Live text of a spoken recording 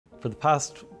For the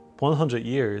past 100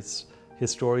 years,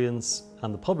 historians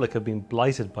and the public have been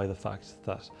blighted by the fact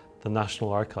that the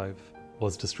National Archive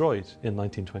was destroyed in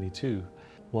 1922.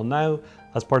 Well, now,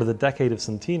 as part of the Decade of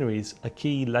Centenaries, a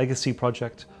key legacy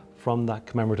project from that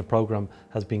commemorative programme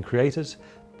has been created,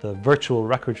 the Virtual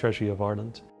Record Treasury of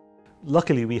Ireland.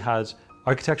 Luckily, we had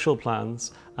architectural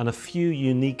plans and a few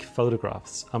unique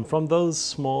photographs, and from those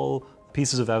small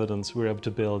pieces of evidence we were able to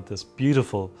build this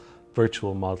beautiful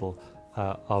virtual model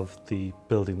of the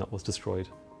building that was destroyed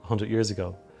 100 years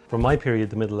ago. From my period,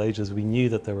 the Middle Ages, we knew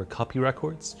that there were copy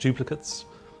records, duplicates,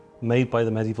 made by the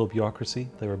medieval bureaucracy.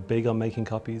 They were big on making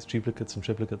copies, duplicates and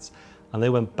triplicates, and they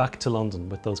went back to London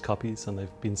with those copies, and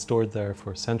they've been stored there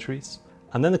for centuries.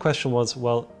 And then the question was,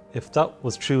 well, if that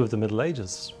was true of the Middle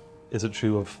Ages, is it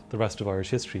true of the rest of Irish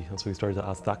history? And so we started to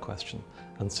ask that question.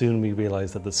 And soon we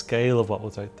realised that the scale of what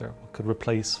was out there, what could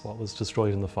replace what was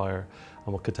destroyed in the fire,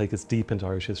 and what could take us deep into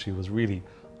Irish history was really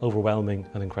overwhelming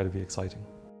and incredibly exciting.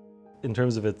 In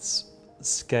terms of its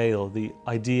scale, the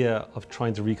idea of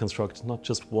trying to reconstruct not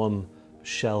just one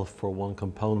shelf or one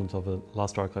component of a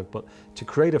lost archive, but to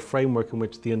create a framework in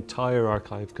which the entire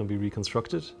archive can be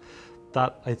reconstructed,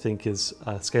 that I think is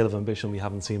a scale of ambition we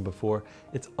haven't seen before.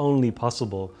 It's only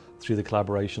possible through the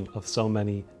collaboration of so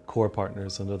many core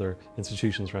partners and other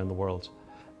institutions around the world.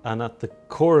 And at the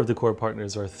core of the core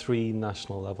partners are three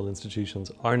national level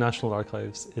institutions. Our National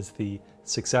Archives is the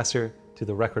successor to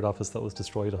the Record Office that was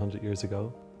destroyed 100 years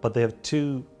ago. But they have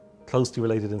two closely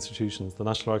related institutions, the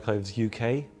National Archives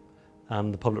UK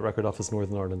and the Public Record Office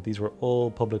Northern Ireland. These were all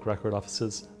public record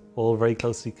offices, all very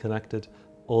closely connected.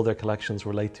 All their collections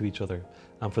relate to each other.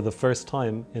 And for the first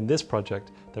time in this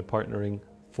project, they're partnering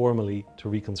formally to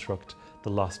reconstruct the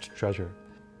lost treasure.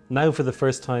 Now for the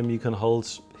first time you can hold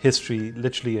history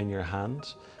literally in your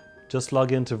hand. Just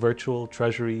log into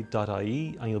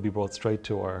virtualtreasury.ie and you'll be brought straight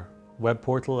to our web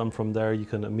portal, and from there you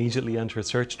can immediately enter a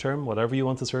search term, whatever you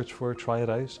want to search for, try it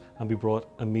out, and be brought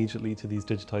immediately to these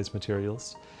digitized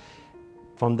materials.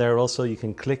 From there also you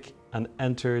can click and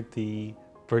enter the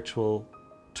virtual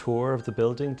tour of the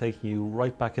building, taking you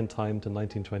right back in time to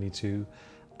 1922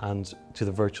 and to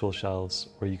the virtual shelves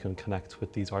where you can connect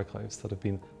with these archives that have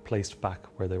been placed back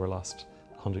where they were lost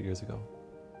 100 years ago.